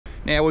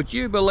Now, would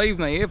you believe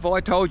me if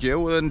I told you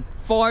within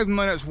 5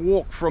 minutes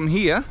walk from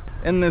here,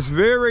 in this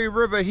very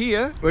river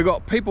here, we've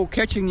got people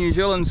catching New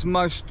Zealand's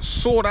most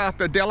sought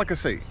after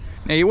delicacy.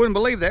 Now, you wouldn't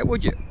believe that,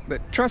 would you?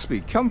 But trust me,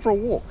 come for a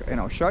walk and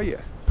I'll show you.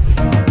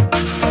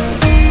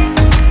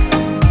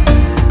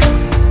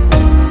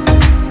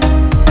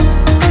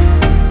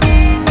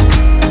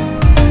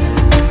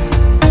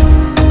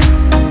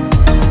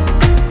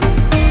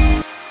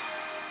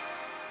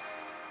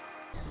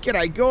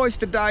 G'day guys,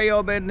 today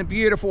I'm in the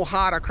beautiful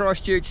heart of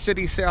Christchurch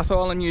City, South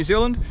Island, New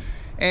Zealand,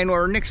 and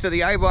we're next to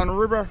the Avon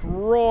River,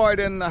 right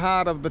in the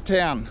heart of the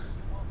town.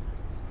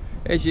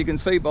 As you can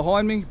see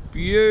behind me,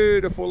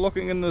 beautiful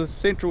looking in the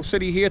central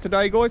city here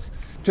today guys.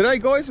 Today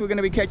guys, we're going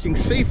to be catching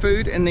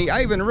seafood in the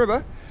Avon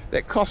River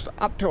that cost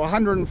up to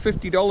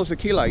 $150 a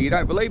kilo. You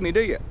don't believe me,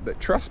 do you? But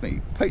trust me,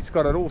 Pete's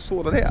got it all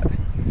sorted out.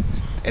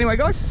 Anyway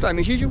guys, same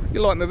as usual,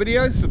 you like my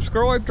videos,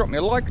 subscribe, drop me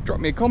a like, drop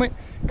me a comment,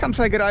 come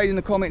say good day in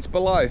the comments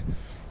below.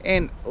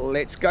 And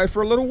let's go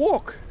for a little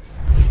walk.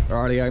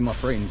 Rightio my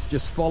friends,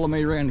 just follow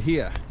me around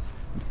here.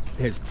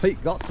 Has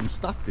Pete got some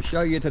stuff to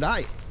show you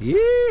today?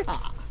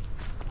 Yeah.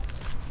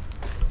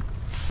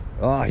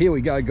 Oh, here we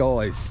go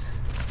guys.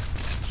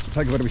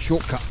 Take a bit of a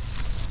shortcut.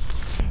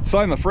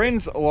 So my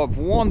friends, I've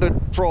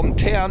wandered from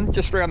town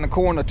just around the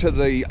corner to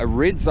the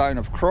red zone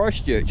of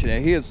Christchurch. Now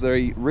here's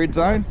the red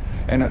zone,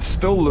 and it's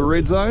still the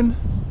red zone.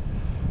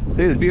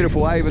 There's the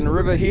beautiful Avon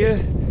River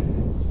here.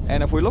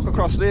 And if we look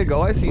across there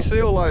guys, you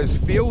see all those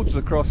fields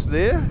across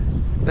there?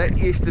 That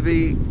used to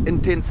be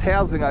intense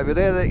housing over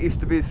there. That used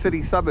to be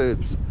city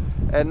suburbs.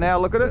 And now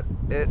look at it,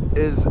 it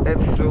is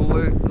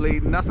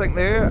absolutely nothing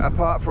there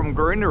apart from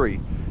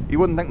greenery. You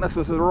wouldn't think this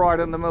was right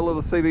in the middle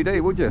of the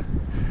CBD, would you?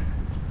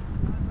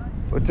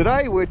 But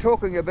today we're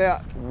talking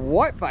about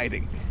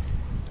whitebaiting.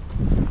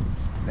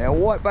 Now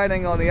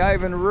whitebaiting on the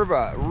Avon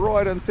River,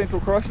 right in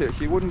central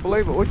Christchurch. You wouldn't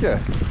believe it, would you?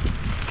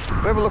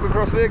 Have a look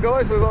across there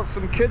guys, we've got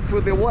some kids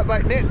with their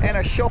whitebait net and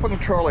a shopping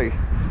trolley.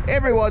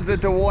 Everyone's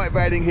into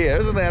whitebaiting here,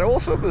 isn't that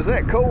awesome? Is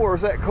that cool or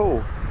is that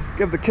cool?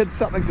 Give the kids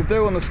something to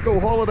do on the school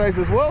holidays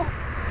as well.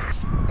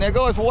 Now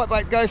guys,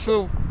 whitebait goes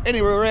for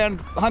anywhere around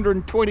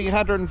 $120,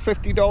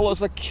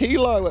 $150 a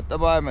kilo at the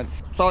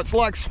moment. So it's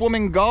like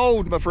swimming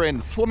gold, my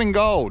friends, swimming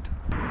gold.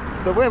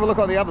 So if we have a look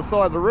on the other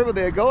side of the river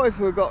there guys,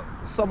 we've got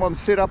someone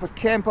set up a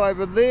camp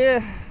over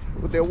there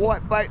with their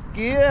whitebait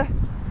gear.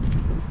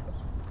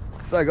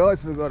 So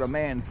guys, we've got a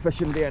man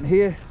fishing down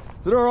here.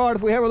 Is it alright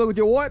if we have a look at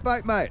your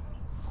whitebait, mate?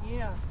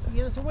 Yeah,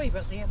 there's a wee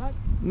bit there, mate.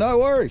 No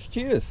worries,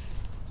 cheers.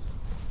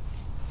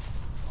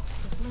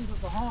 Just leave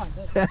it behind.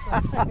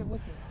 Take it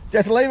with you.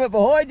 Just leave it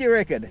behind, you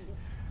reckon?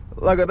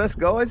 Look at this,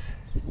 guys.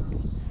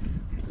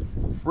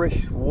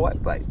 Fresh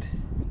whitebait.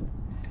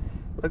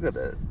 Look at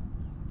it.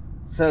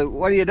 So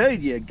what do? Do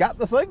you gut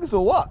the things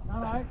or what?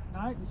 No,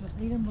 you just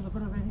eat them with a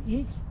bit of an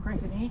egg,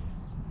 crack an egg.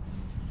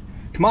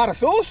 Tomato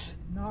sauce?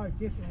 No,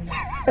 definitely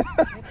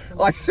not.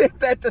 I said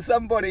that to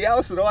somebody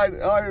else and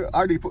I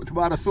only put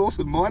tomato sauce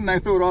in mine and they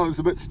thought I was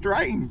a bit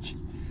strange.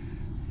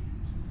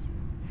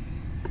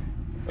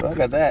 Look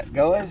at that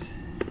guys.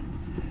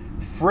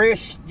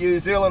 Fresh New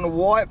Zealand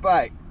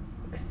whitebait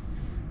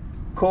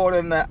caught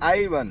in the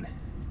Avon.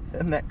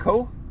 Isn't that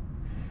cool?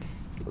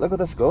 Look at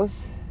this guys.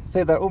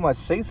 See, they're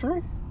almost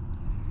see-through.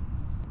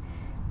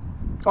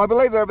 I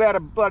believe they're about a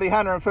bloody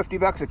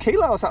 $150 a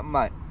kilo or something,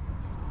 mate.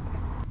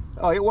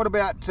 Oh yeah, what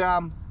about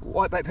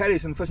whitebait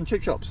patties and fish and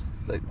chip shops?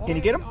 Can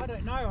you get them? I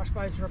don't know, I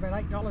suppose they're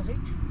about $8 each.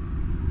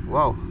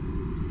 Whoa.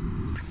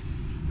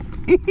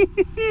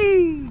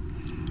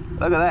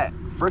 Look at that,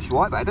 fresh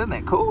whitebait, isn't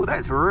that cool?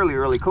 That's really,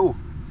 really cool.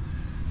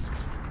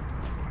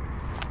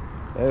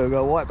 There we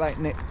go, whitebait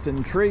nets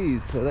and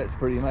trees, so that's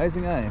pretty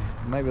amazing, eh?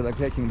 Maybe they're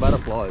catching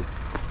butterflies.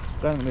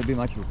 Don't think there'd be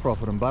much of a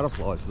profit in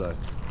butterflies though.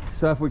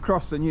 So if we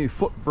cross the new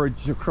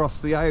footbridge across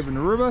the Avon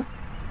River,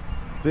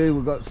 there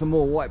we've got some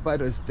more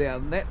whitebaiters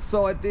down that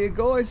side there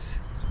guys.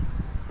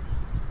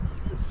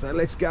 So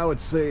let's go and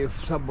see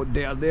if someone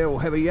down there will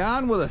have a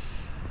yarn with us.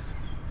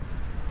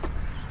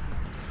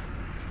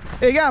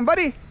 How you going,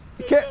 buddy?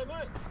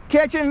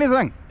 Catching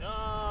anything?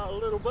 A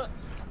little bit.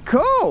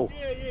 Cool.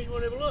 Yeah, you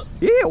want to have a look?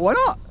 Yeah, why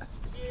not?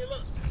 Yeah,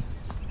 look.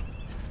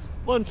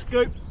 One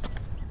scoop,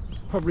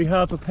 probably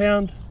half a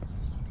pound.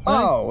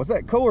 Oh, is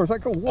that cool or is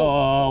that cool? What,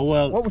 oh,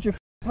 well. What would you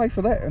pay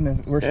for that in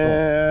the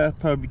restaurant?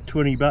 Probably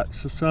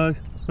 $20 or so.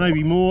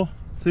 Maybe more,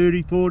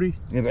 30, 40.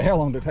 Yeah, but how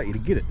long did it take you to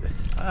get it?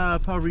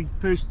 Probably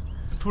first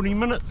 20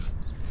 minutes.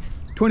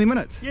 20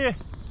 minutes? Yeah.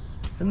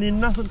 And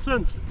then nothing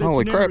since. That's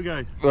Holy an hour crap.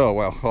 ago. Oh,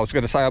 well, I was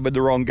going to say I'm in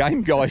the wrong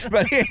game, guys,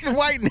 but he's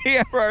waiting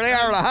here for an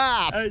hour and a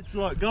half. It's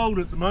like gold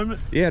at the moment.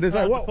 Yeah, it is.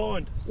 Hard to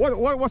find.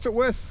 What's it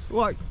worth?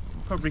 Like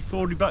Probably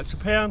 $40 a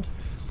pound.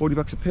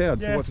 $40 a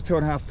pound. Yeah. So what's a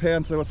 2.5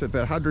 pounds? So what's it,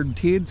 about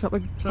 110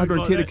 something?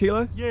 110 like a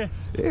kilo? Yeah.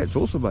 Yeah, it's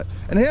awesome, mate.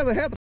 And how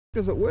the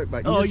does it work,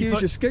 mate? You just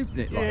use your scoop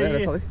net like that,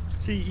 actually.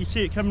 See, you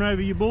see it coming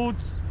over your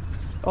boards?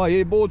 Oh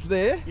yeah, boards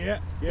there. Yeah.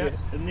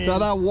 And then, so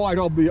they're white,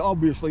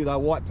 obviously they're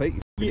white, Pete,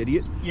 you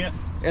idiot. Yeah.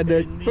 And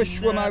the fish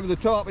swim over the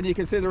top and you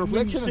can see the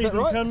reflection, is that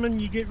right? Come in,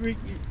 you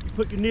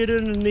put your net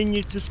in and then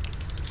you just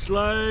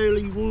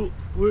slowly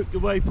work the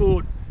way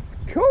forward.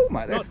 Cool,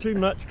 mate. Not too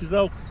much, because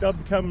they'll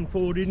be coming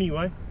forward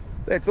anyway.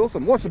 That's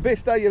awesome. What's the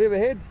best day you've ever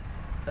had?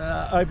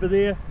 Over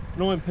there,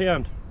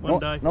 £9 one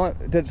day.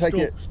 Did it take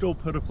you? Still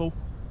pitiful.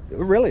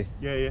 Really?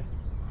 Yeah, yeah.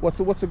 What's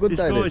a good day?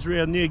 There's guys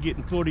around there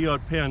getting 40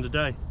 odd pound a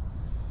day.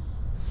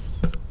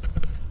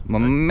 My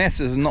maths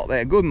is not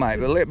that good,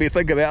 mate, but let me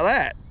think about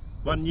that.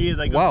 One year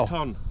they got a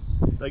ton.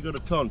 They got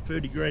a ton,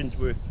 30 grand's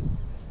worth.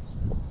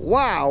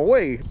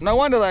 Wow-wee. No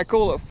wonder they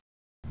call it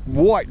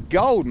white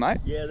gold, mate.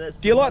 Yeah, that's.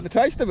 Do you like the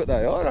taste of it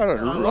though? I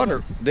don't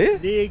know.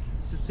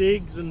 Just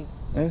eggs and.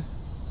 Yeah.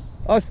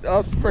 I was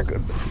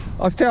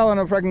telling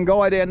a freaking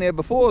guy down there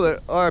before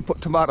that I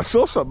put tomato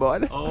sauce on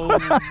mine.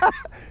 Oh.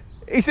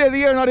 He said,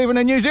 you're not even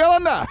a New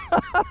Zealander.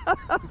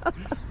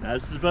 No,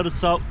 this is a bit of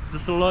salt,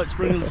 just a light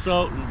sprinkle of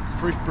salt and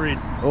fresh bread.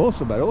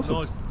 Awesome, mate,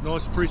 awesome.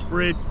 Nice fresh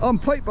bread. I'm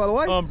Pete, by the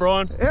way. I'm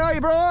Brian. How are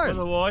you, Brian?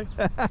 With a Y.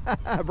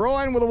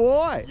 Brian with a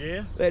Y.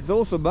 Yeah. That's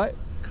awesome, mate.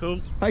 Cool.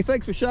 Hey,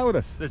 thanks for showing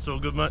us. That's all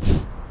good, mate.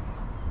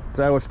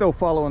 So we're still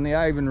following the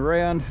Avon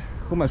round,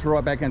 almost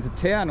right back into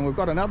town, and we've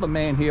got another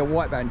man here,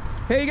 Whitebait.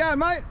 How you going,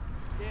 mate?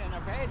 Yeah,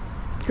 not bad.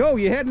 Cool,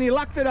 you had any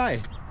luck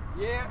today?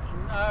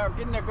 Yeah,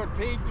 getting a good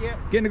feed, yeah.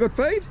 Getting a good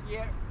feed?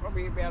 Yeah,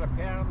 probably about a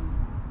pound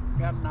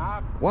and a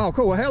half. Wow,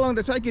 cool. Well, how long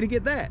did it take you to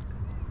get that?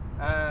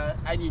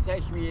 Only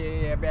takes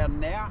me about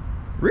an hour.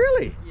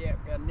 Really? Yeah,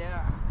 about an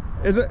hour.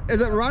 Is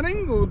it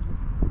running? Or?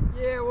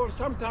 Yeah, well,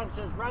 sometimes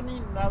it's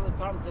running and other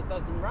times it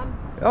doesn't run.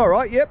 All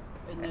right, yep.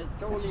 And it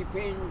all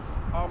depends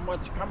on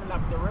what's coming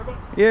up the river.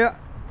 Yeah.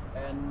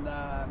 And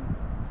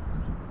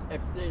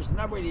if there's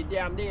nobody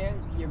down there,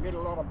 you get a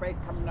lot of bait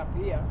coming up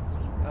here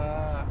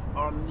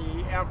on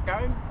the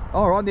outgoing.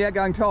 Oh, right, the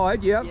outgoing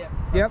tide, yep. Yeah,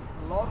 yep.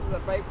 A lot of the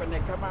bait, when they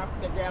come up,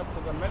 they go out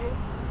to the middle.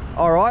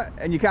 All right,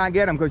 and you can't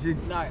get them because you...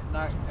 No.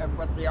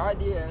 But the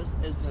idea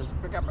is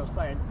pick up a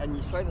stone and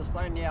you slide the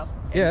stone out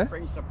and Yeah. it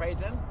brings the bait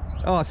in.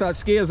 Oh, so it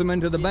scares them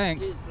into the bank.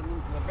 Scares them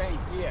into the bank,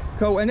 yeah.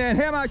 Cool, and then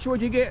how much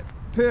would you get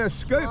per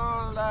scoop?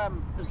 Well,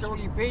 it all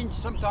depends.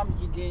 Sometimes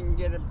you can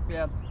get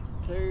about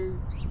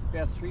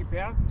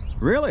 £3.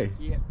 Really?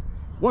 Yeah.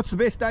 What's the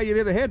best day you've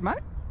ever had,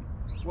 mate?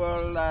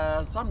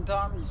 Well,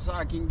 sometimes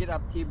I can get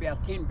up to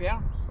about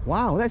 £10.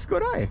 Wow, that's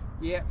good, eh?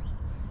 Yeah.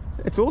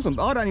 It's awesome.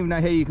 I don't even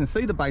know how you can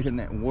see the bait in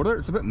that water.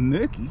 It's a bit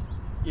murky.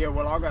 Yeah,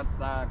 well, I got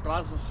proper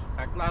glasses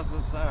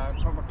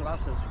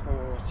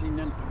for seeing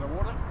into the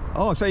water.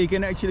 Oh, so you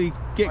can actually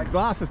get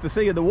glasses to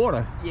see in the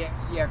water? Yeah,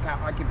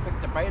 I can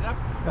pick the bait up.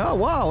 Oh,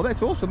 wow,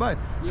 that's awesome, mate.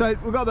 Yeah. So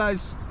we've got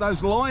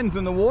those lines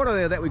in the water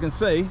there that we can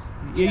see.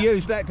 You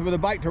use that with the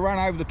bait to run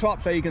over the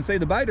top so you can see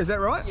the bait, is that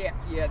right?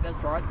 Yeah,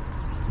 that's right.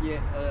 Yeah,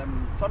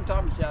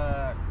 sometimes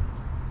I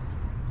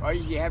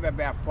usually have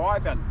about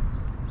 5 in.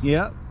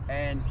 Yeah.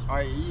 And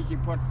I usually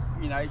put,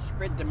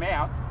 spread them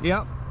out.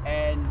 Yeah.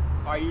 And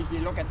I usually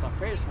look at the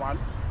first one,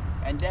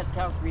 and that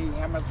tells me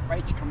how much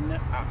bait's coming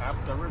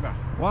up the river.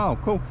 Wow,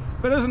 cool.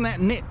 But isn't that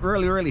net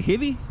really, really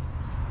heavy?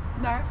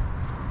 No.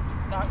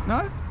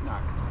 No? No.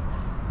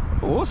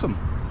 Awesome.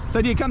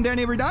 So do you come down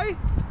every day?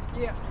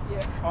 Yeah.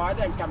 Oh, I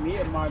don't come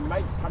here. My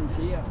mate comes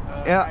here.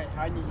 Yeah.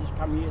 I only just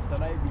come here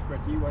today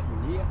because he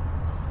wasn't here.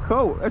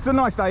 Cool. It's a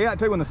nice day out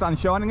too when the sun's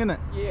shining, isn't it?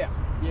 Yeah.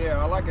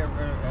 I like it.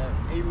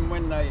 Even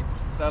when the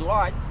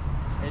light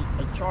it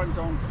shines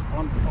onto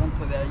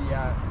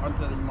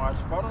my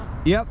spotter.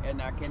 Yep.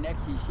 And I can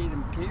actually see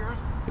them clearer.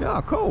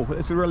 Yeah, cool.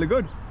 It's really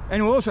good.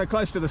 And we're also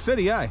close to the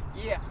city, eh?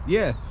 Yeah.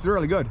 Yeah, it's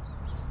really good.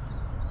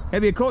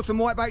 Have you caught some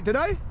whitebait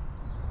today?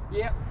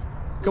 Yep.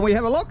 Can we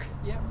have a look?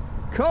 Yep.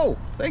 Cool.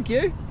 Thank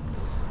you.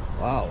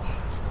 Wow.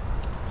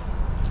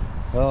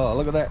 Oh,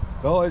 look at that,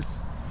 guys.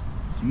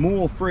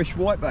 More fresh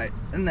whitebait.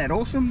 Isn't that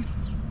awesome?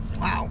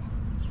 Wow.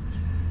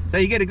 So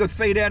you get a good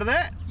feed out of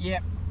that?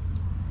 Yep.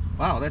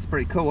 Wow, that's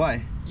pretty cool, eh?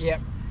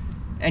 Yep.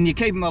 And you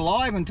keep them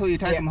alive until you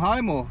take them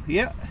home, or?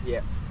 Yep.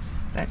 Yep.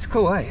 That's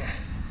cool, eh?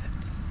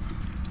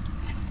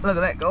 Look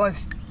at that,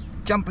 guys.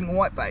 Jumping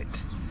whitebait.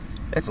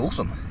 That's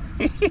awesome.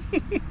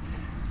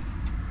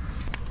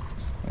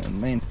 And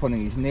man's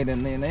putting his net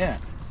in there now.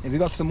 Have you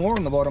got some more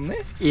on the bottom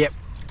there? Yep.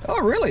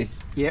 Oh, really?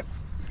 Yep.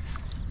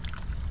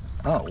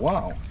 Oh,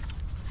 wow.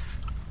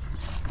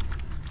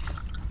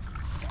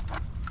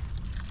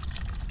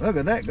 Look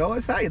at that,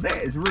 guys. Hey,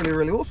 that is really,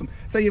 really awesome.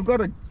 So you've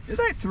got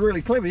that's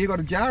really clever. You've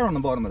got a jar on the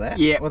bottom of that.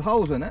 Yeah. With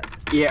holes in it.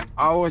 Yeah,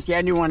 I was the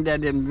only one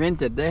that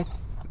invented that.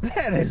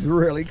 That is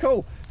really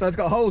cool. So it's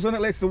got holes in it,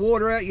 lets the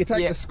water out, you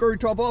take the screw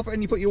top off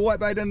and you put your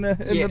whitebait in the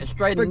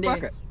straight big in there.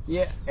 bucket.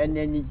 Yeah, and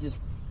then you just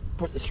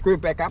put the screw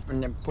back up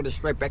and then put it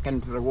straight back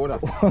into the water.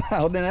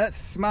 Wow, then that's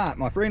smart,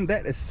 my friend.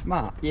 That is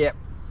smart. Yep.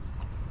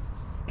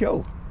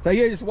 Cool. So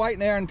you just wait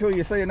there until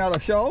you see another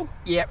shoal?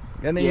 Yep.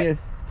 And then you...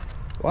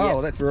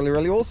 Wow, that's really,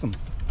 really awesome.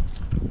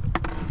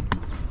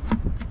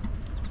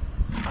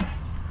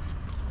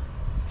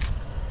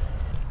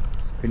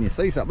 Can you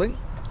see something?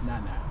 No,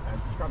 I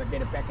just got to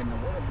get it back in the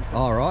water.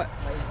 All right.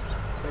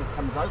 It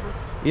comes over.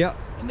 Yep.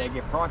 And they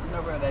get frightened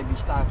over it, they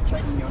start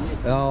shaking your net.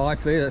 Oh, I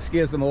see. That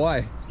scares them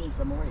away. Scares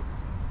them away.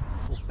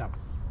 Hooked up.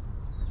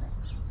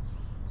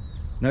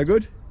 No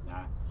good? No,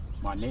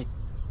 my net.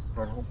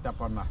 got hooked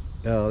up on the.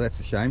 Oh, that's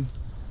a shame.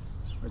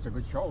 It's a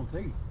good shoal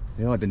too.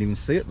 Yeah, I didn't even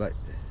see it, mate.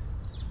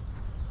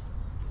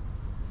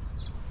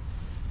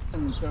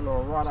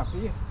 Until right up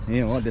here.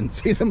 Yeah, well, I didn't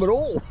see them at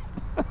all.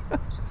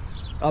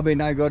 I mean,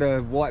 they got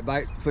a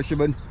whitebait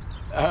fisherman.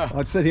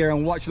 I'd sit here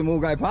and watch them all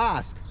go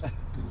past.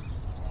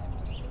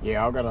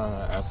 Yeah, I've got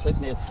a sit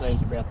net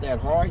stands about that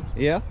high.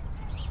 Yeah.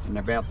 And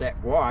about that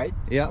wide.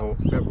 Yeah. Or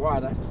a bit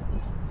wider.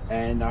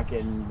 And I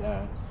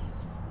can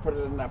put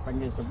it in up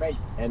against the bait,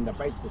 and the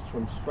bait just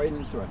swims straight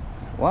into it.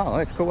 Wow,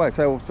 that's cool.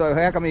 So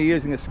how come you're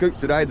using a scoop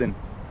today then?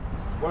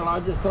 Well, I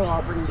just thought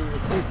I'd bring the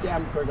scoop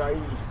down because I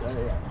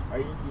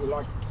usually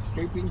like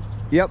scooping.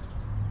 Yep.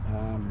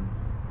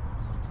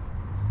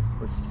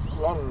 A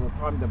lot of the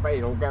time the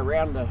bait will go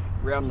round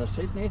the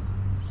set net.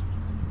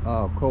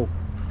 Oh, cool.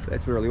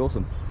 That's really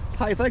awesome.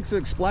 Hey, thanks for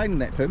explaining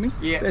that to me.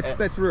 Yeah.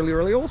 That's really,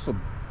 really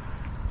awesome.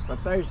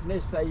 But those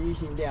nets they're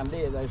using down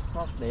there, those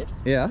soft nets,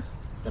 Yeah.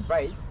 the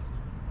bait,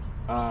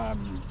 a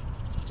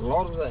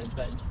lot of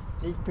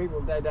these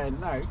people, they don't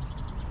know,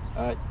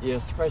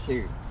 you're supposed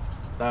to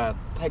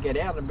take it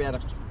out about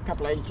a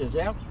couple of inches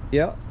out,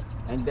 Yeah.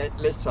 and that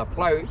lets the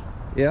flow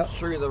Yeah.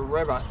 through the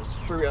river,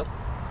 through it,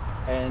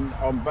 and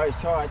on both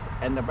sides,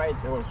 and the bait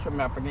will swim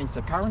up against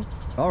the current.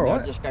 All right.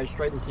 They'll just go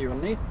straight into your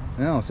net.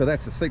 Oh, so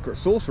that's the secret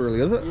sauce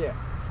really, is it? Yeah.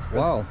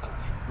 Wow.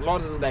 A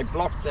lot of them, they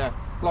block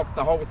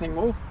the whole thing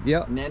off.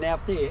 Yeah. And then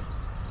out there,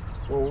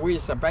 well,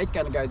 where's the bait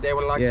going to go? They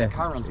were like Yeah, the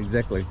current.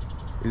 exactly.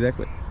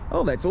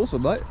 Oh, that's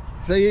awesome, mate.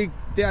 So you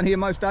down here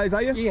most days,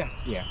 are you? Yeah,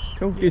 yeah.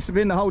 Cool. Do you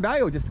spend the whole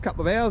day or just a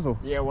couple of hours? Or?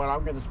 Yeah, well,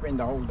 I'm going to spend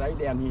the whole day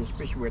down here,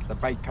 especially with the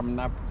bait coming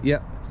up.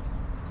 Yep.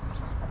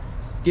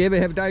 Do you ever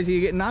have days where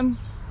you get none?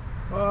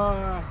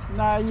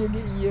 No, you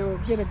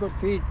get a good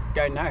feed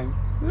going home.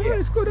 Yeah,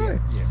 it's good, eh?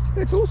 Yeah.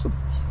 That's awesome.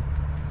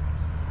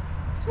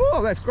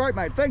 Oh, that's great,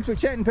 mate. Thanks for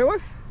chatting to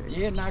us.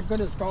 Yeah, no,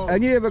 good as gold.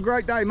 And you have a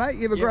great day, mate.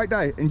 You have a great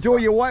day. Enjoy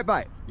your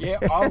whitebait. Yeah,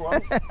 I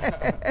will.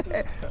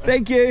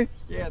 Thank you.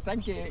 Yeah,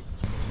 thank you.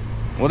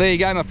 Well, there you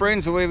go, my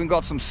friends. We've even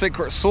got some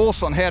secret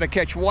sauce on how to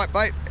catch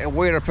whitebait and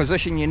where to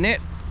position your net.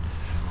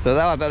 So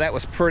that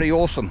was pretty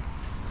awesome.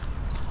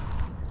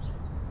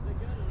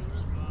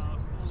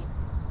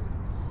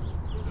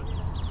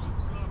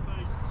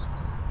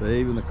 So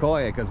even the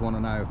kayakers want to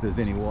know if there's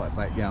any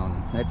whitebait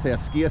going. That's how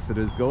scarce it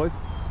is, guys.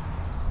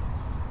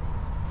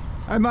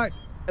 Hey mate,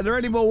 are there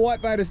any more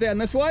whitebaiters down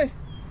this way?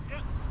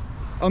 Yep.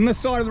 On this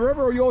side of the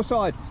river or your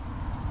side?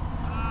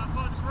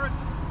 By the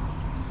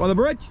bridge. By the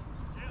bridge?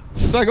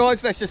 Yep. So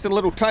guys, that's just a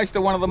little taste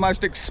of one of the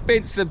most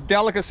expensive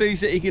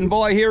delicacies that you can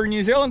buy here in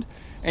New Zealand,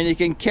 and you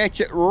can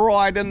catch it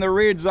right in the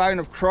red zone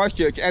of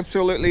Christchurch.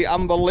 Absolutely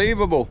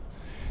unbelievable.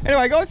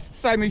 Anyway guys,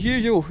 same as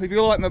usual, if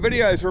you like my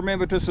videos,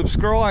 remember to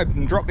subscribe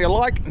and drop me a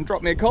like and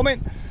drop me a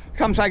comment.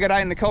 Come say good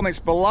day in the comments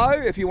below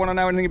if you want to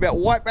know anything about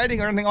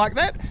whitebaiting or anything like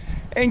that.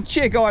 And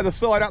check either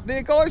side up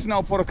there guys, and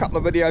I'll put a couple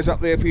of videos up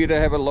there for you to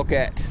have a look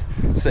at.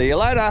 See you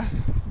later.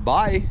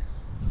 Bye.